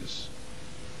devices.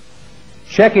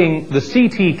 Checking the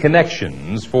CT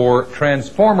connections for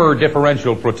transformer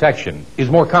differential protection is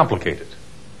more complicated.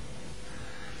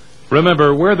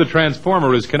 Remember, where the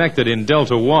transformer is connected in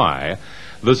delta Y,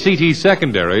 the CT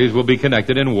secondaries will be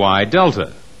connected in Y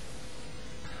delta.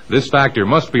 This factor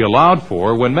must be allowed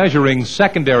for when measuring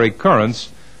secondary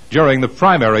currents during the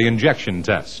primary injection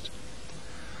test.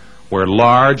 Where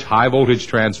large, high-voltage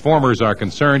transformers are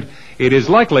concerned, it is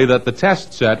likely that the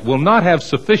test set will not have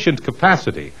sufficient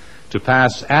capacity to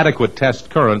pass adequate test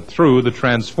current through the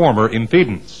transformer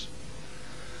impedance.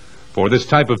 For this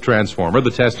type of transformer,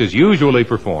 the test is usually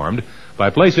performed by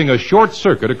placing a short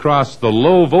circuit across the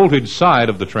low-voltage side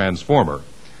of the transformer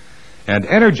and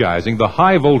energizing the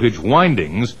high-voltage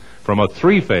windings from a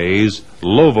three-phase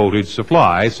low-voltage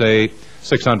supply, say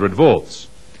 600 volts.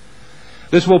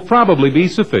 This will probably be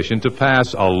sufficient to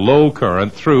pass a low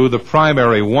current through the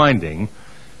primary winding,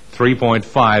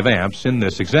 3.5 amps in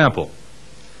this example.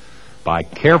 By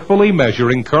carefully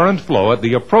measuring current flow at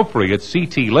the appropriate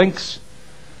CT links,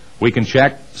 we can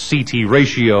check CT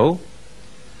ratio,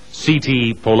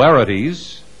 CT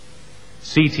polarities,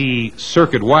 CT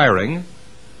circuit wiring,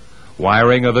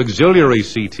 wiring of auxiliary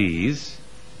CTs,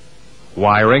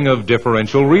 wiring of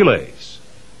differential relays.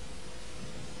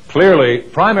 Clearly,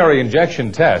 primary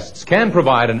injection tests can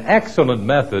provide an excellent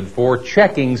method for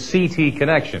checking CT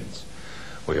connections.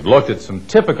 We have looked at some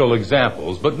typical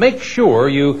examples, but make sure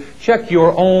you check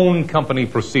your own company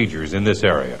procedures in this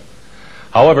area.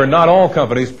 However, not all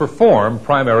companies perform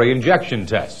primary injection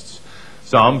tests.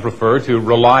 Some prefer to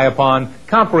rely upon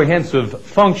comprehensive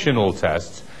functional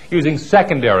tests using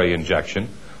secondary injection,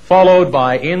 followed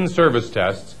by in-service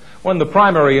tests when the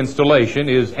primary installation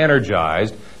is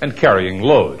energized and carrying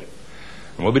load.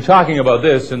 And we'll be talking about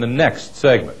this in the next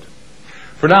segment.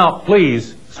 For now,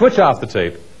 please switch off the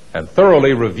tape and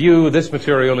thoroughly review this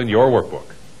material in your workbook.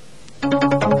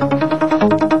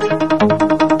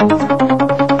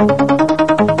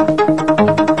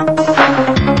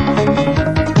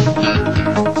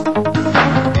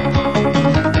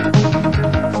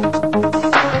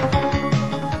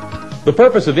 The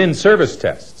purpose of in-service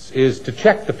tests is to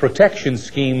check the protection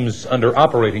schemes under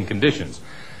operating conditions,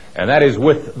 and that is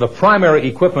with the primary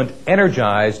equipment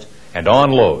energized and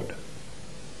on load.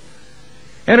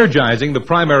 Energizing the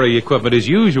primary equipment is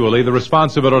usually the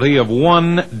responsibility of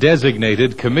one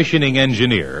designated commissioning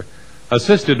engineer,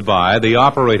 assisted by the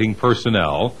operating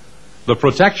personnel, the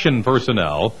protection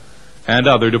personnel, and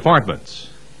other departments.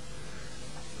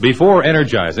 Before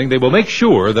energizing, they will make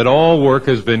sure that all work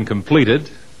has been completed,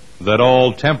 that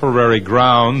all temporary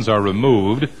grounds are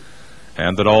removed,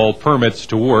 and that all permits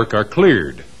to work are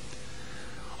cleared.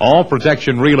 All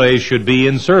protection relays should be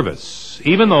in service,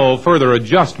 even though further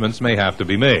adjustments may have to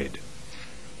be made.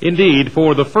 Indeed,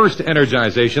 for the first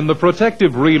energization, the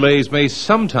protective relays may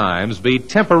sometimes be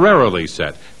temporarily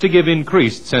set to give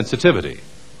increased sensitivity.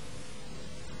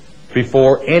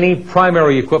 Before any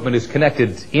primary equipment is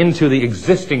connected into the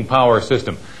existing power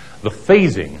system, the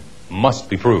phasing must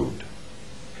be proved.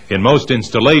 In most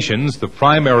installations, the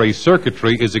primary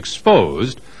circuitry is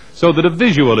exposed so that a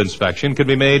visual inspection can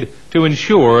be made to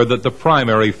ensure that the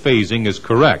primary phasing is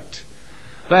correct.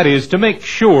 That is, to make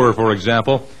sure, for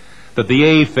example, that the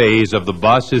A phase of the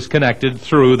bus is connected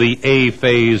through the A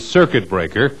phase circuit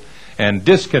breaker and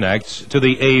disconnects to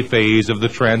the A phase of the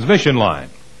transmission line.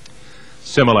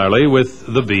 Similarly with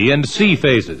the B and C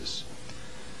phases.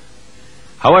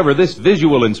 However, this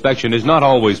visual inspection is not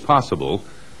always possible.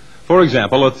 For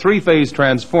example, a three-phase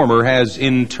transformer has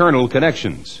internal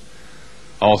connections.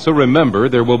 Also remember,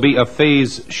 there will be a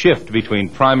phase shift between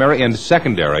primary and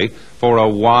secondary for a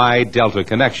Y-delta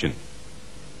connection.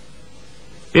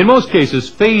 In most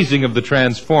cases, phasing of the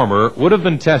transformer would have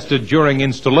been tested during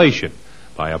installation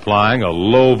by applying a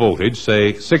low voltage,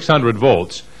 say 600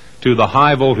 volts, to the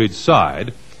high voltage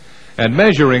side and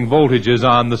measuring voltages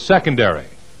on the secondary.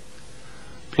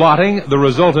 Plotting the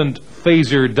resultant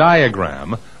phasor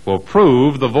diagram will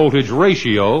prove the voltage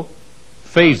ratio,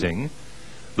 phasing,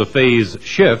 the phase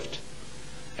shift,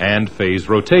 and phase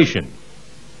rotation.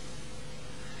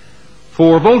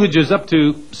 For voltages up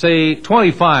to, say,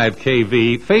 25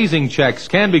 kV, phasing checks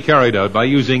can be carried out by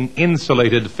using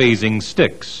insulated phasing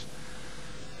sticks.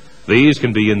 These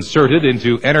can be inserted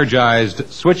into energized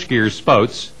switchgear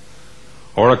spouts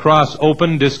or across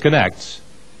open disconnects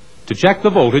to check the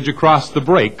voltage across the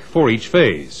break for each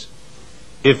phase.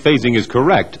 If phasing is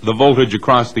correct, the voltage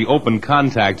across the open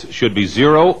contacts should be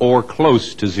 0 or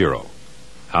close to 0.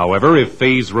 However, if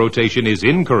phase rotation is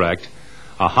incorrect,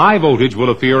 a high voltage will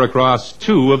appear across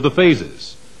two of the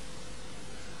phases.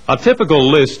 A typical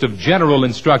list of general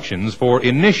instructions for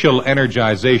initial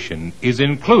energization is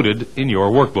included in your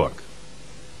workbook.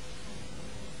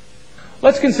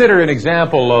 Let's consider an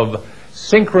example of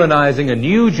synchronizing a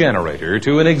new generator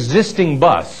to an existing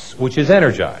bus which is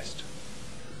energized.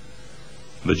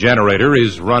 The generator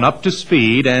is run up to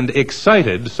speed and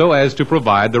excited so as to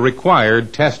provide the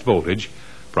required test voltage,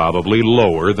 probably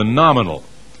lower than nominal.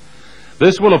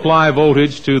 This will apply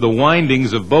voltage to the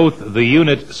windings of both the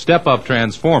unit step-up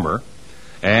transformer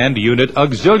and unit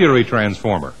auxiliary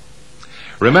transformer.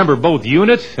 Remember, both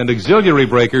unit and auxiliary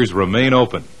breakers remain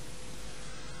open.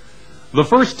 The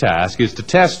first task is to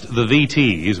test the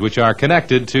VTs which are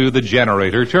connected to the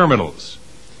generator terminals.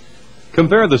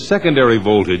 Compare the secondary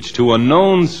voltage to a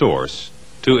known source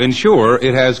to ensure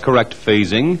it has correct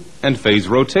phasing and phase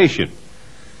rotation.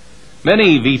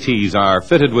 Many VTs are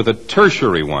fitted with a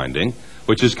tertiary winding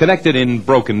which is connected in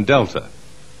broken delta.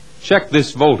 Check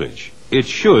this voltage. It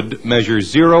should measure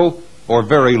 0 or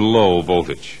very low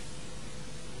voltage.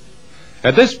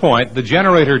 At this point, the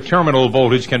generator terminal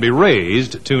voltage can be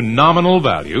raised to nominal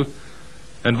value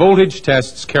and voltage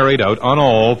tests carried out on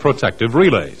all protective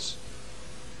relays.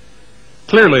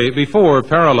 Clearly, before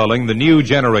paralleling the new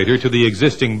generator to the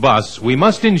existing bus, we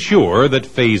must ensure that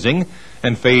phasing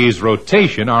and phase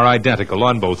rotation are identical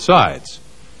on both sides.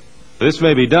 This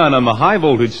may be done on the high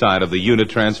voltage side of the unit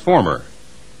transformer.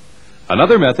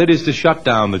 Another method is to shut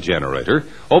down the generator,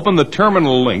 open the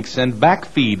terminal links, and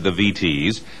backfeed the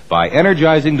VTs by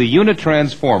energizing the unit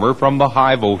transformer from the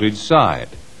high voltage side.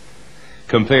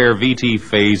 Compare VT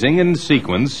phasing and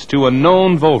sequence to a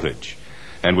known voltage,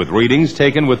 and with readings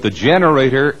taken with the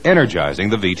generator energizing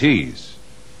the VTs.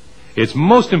 It's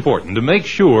most important to make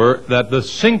sure that the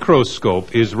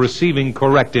synchroscope is receiving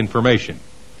correct information.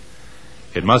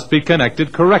 It must be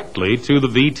connected correctly to the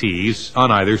VTs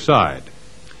on either side.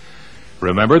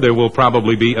 Remember, there will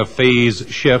probably be a phase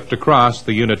shift across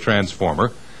the unit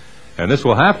transformer, and this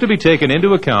will have to be taken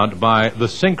into account by the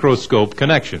synchroscope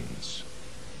connections.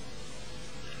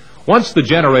 Once the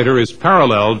generator is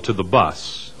paralleled to the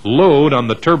bus, load on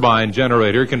the turbine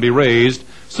generator can be raised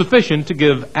sufficient to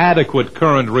give adequate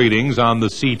current readings on the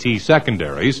CT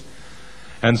secondaries,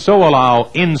 and so allow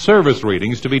in-service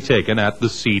readings to be taken at the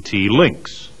CT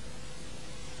links.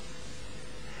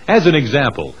 As an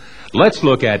example, let's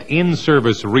look at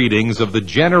in-service readings of the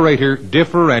generator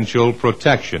differential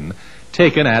protection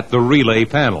taken at the relay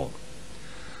panel.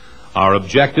 Our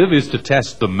objective is to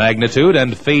test the magnitude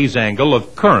and phase angle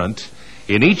of current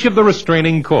in each of the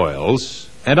restraining coils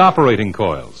and operating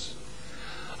coils.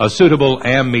 A suitable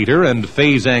ammeter and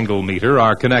phase angle meter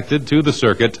are connected to the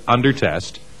circuit under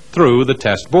test through the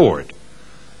test board.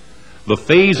 The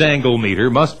phase angle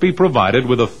meter must be provided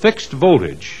with a fixed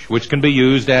voltage, which can be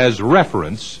used as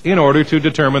reference in order to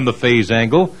determine the phase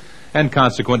angle and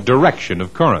consequent direction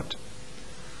of current.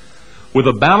 With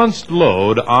a balanced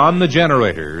load on the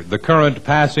generator, the current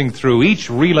passing through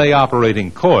each relay operating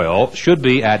coil should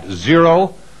be at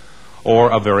 0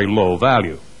 or a very low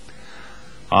value.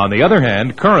 On the other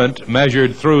hand, current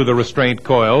measured through the restraint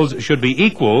coils should be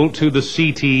equal to the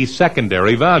CT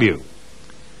secondary value.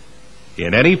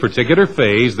 In any particular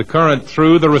phase, the current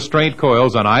through the restraint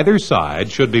coils on either side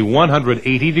should be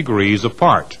 180 degrees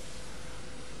apart.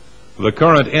 The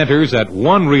current enters at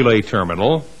one relay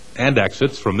terminal and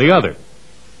exits from the other.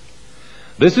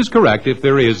 This is correct if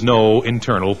there is no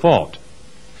internal fault.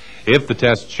 If the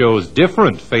test shows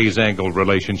different phase angle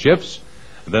relationships,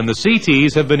 then the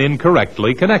CTs have been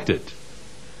incorrectly connected.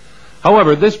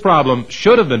 However, this problem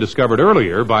should have been discovered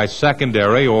earlier by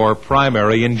secondary or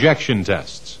primary injection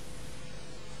tests.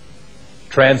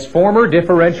 Transformer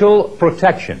differential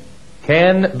protection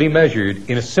can be measured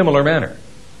in a similar manner.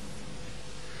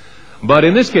 But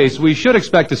in this case, we should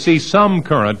expect to see some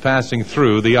current passing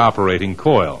through the operating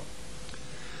coil.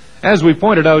 As we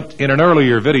pointed out in an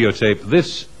earlier videotape,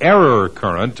 this error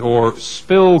current or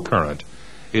spill current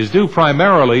is due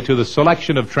primarily to the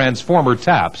selection of transformer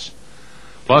taps,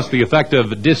 plus the effect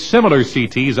of dissimilar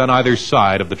CTs on either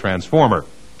side of the transformer.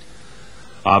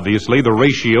 Obviously, the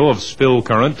ratio of spill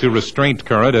current to restraint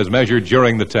current as measured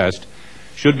during the test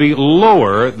should be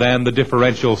lower than the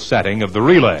differential setting of the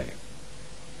relay.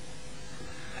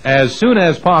 As soon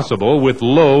as possible, with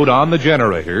load on the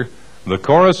generator, the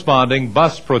corresponding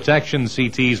bus protection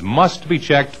CTs must be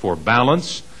checked for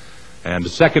balance and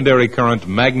secondary current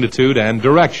magnitude and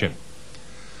direction.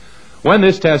 When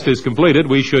this test is completed,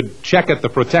 we should check at the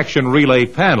protection relay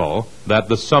panel that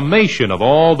the summation of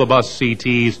all the bus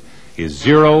CTs is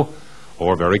 0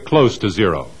 or very close to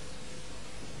 0.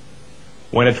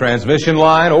 When a transmission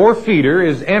line or feeder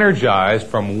is energized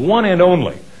from one end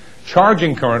only,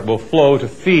 charging current will flow to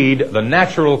feed the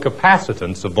natural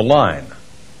capacitance of the line.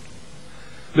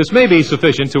 This may be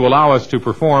sufficient to allow us to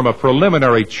perform a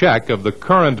preliminary check of the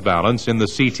current balance in the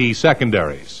CT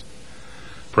secondaries.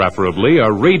 Preferably, a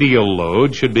radial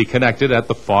load should be connected at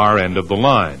the far end of the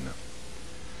line.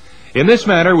 In this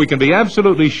manner, we can be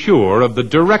absolutely sure of the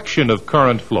direction of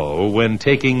current flow when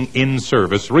taking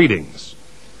in-service readings.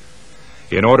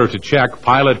 In order to check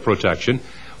pilot protection,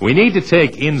 we need to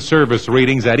take in-service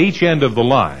readings at each end of the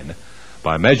line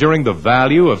by measuring the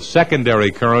value of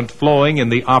secondary current flowing in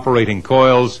the operating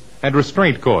coils and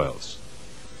restraint coils.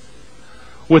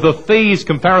 With a phase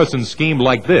comparison scheme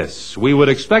like this, we would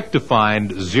expect to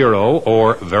find 0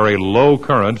 or very low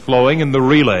current flowing in the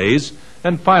relays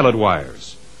and pilot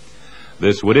wires.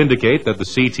 This would indicate that the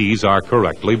CTs are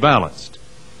correctly balanced.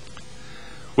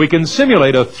 We can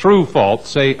simulate a through fault,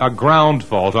 say a ground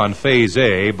fault on phase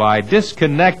A, by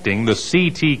disconnecting the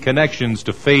CT connections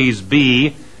to phase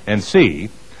B and C,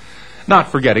 not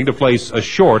forgetting to place a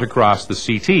short across the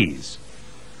CTs.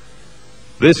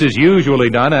 This is usually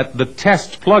done at the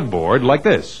test plug board like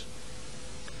this.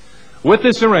 With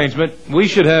this arrangement, we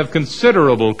should have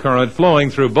considerable current flowing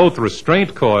through both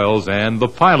restraint coils and the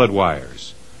pilot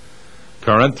wires.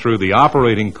 Current through the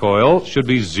operating coil should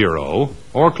be 0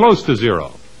 or close to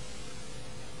 0.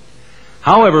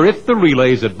 However, if the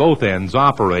relays at both ends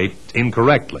operate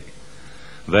incorrectly,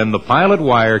 then the pilot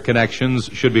wire connections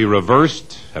should be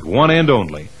reversed at one end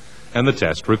only and the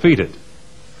test repeated.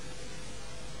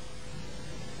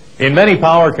 In many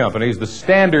power companies, the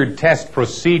standard test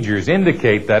procedures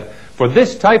indicate that for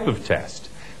this type of test,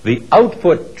 the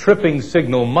output tripping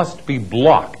signal must be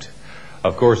blocked.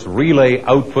 Of course, relay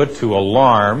output to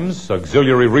alarms,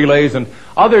 auxiliary relays, and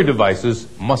other devices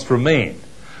must remain.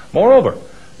 Moreover,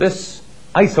 this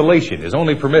isolation is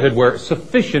only permitted where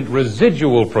sufficient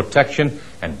residual protection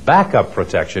and backup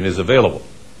protection is available.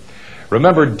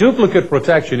 Remember, duplicate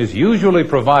protection is usually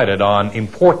provided on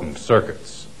important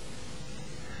circuits.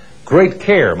 Great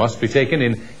care must be taken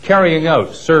in carrying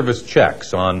out service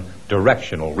checks on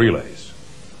directional relays.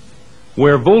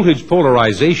 Where voltage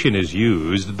polarization is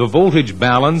used, the voltage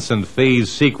balance and phase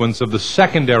sequence of the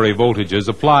secondary voltages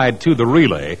applied to the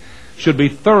relay should be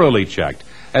thoroughly checked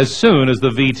as soon as the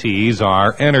VTs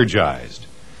are energized.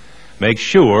 Make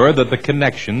sure that the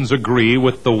connections agree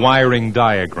with the wiring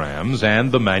diagrams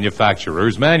and the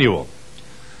manufacturer's manual.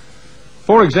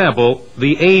 For example,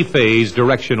 the A-phase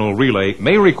directional relay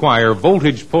may require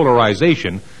voltage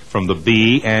polarization from the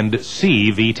B and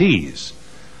C VTs.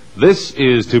 This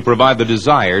is to provide the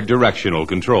desired directional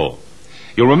control.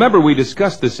 You'll remember we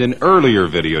discussed this in earlier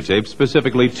videotapes,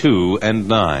 specifically 2 and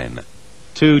 9.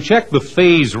 To check the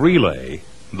phase relay,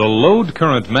 the load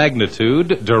current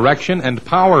magnitude, direction, and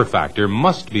power factor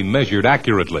must be measured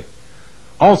accurately.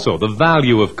 Also, the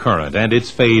value of current and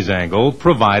its phase angle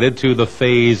provided to the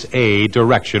phase A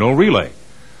directional relay.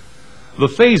 The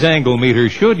phase angle meter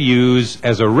should use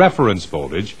as a reference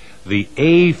voltage the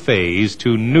A phase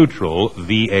to neutral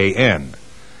VAN.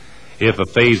 If a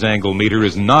phase angle meter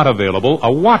is not available,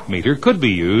 a watt meter could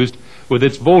be used with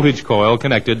its voltage coil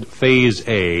connected phase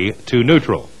A to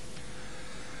neutral.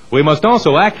 We must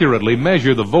also accurately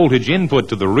measure the voltage input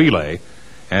to the relay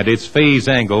and its phase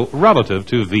angle relative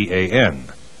to VAN.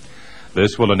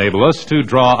 This will enable us to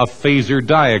draw a phasor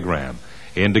diagram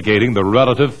indicating the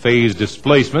relative phase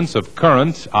displacements of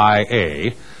current,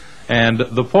 IA, and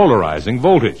the polarizing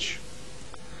voltage.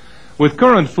 With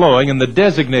current flowing in the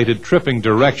designated tripping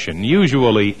direction,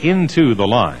 usually into the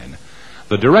line,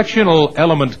 the directional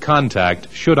element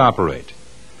contact should operate.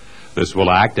 This will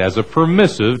act as a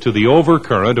permissive to the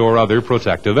overcurrent or other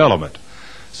protective element,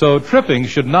 so tripping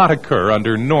should not occur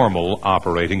under normal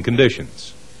operating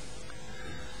conditions.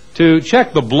 To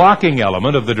check the blocking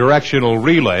element of the directional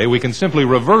relay, we can simply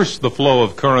reverse the flow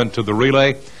of current to the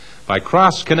relay by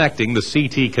cross-connecting the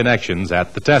CT connections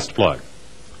at the test plug.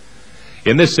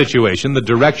 In this situation, the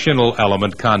directional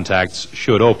element contacts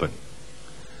should open.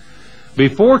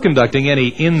 Before conducting any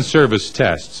in-service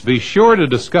tests, be sure to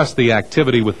discuss the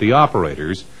activity with the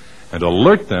operators and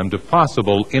alert them to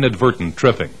possible inadvertent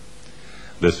tripping.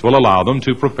 This will allow them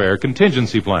to prepare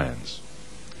contingency plans.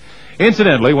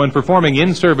 Incidentally, when performing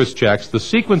in-service checks, the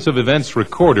sequence of events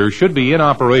recorder should be in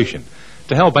operation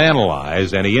to help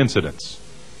analyze any incidents.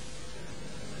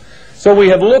 So we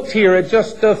have looked here at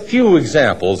just a few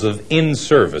examples of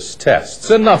in-service tests.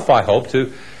 Enough, I hope,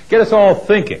 to get us all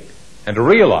thinking and to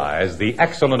realize the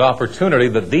excellent opportunity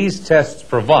that these tests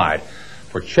provide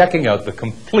for checking out the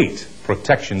complete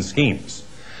protection schemes.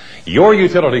 Your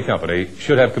utility company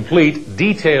should have complete,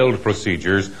 detailed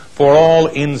procedures for all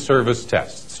in-service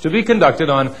tests to be conducted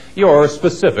on your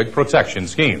specific protection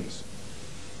schemes.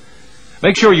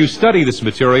 Make sure you study this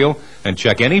material and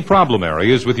check any problem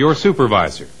areas with your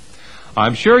supervisor.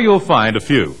 I'm sure you'll find a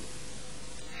few.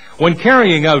 When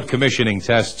carrying out commissioning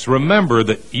tests, remember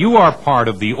that you are part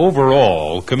of the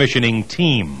overall commissioning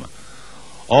team.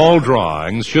 All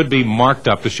drawings should be marked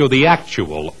up to show the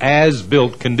actual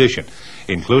as-built condition,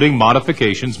 including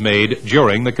modifications made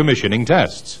during the commissioning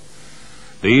tests.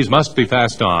 These must be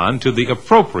passed on to the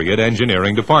appropriate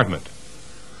engineering department.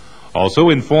 Also,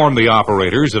 inform the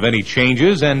operators of any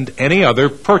changes and any other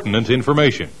pertinent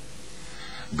information.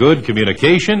 Good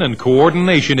communication and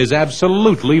coordination is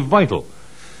absolutely vital,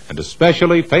 and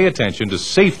especially pay attention to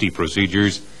safety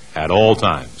procedures at all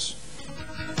times.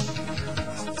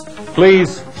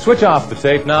 Please switch off the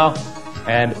tape now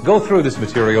and go through this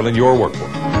material in your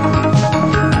workbook.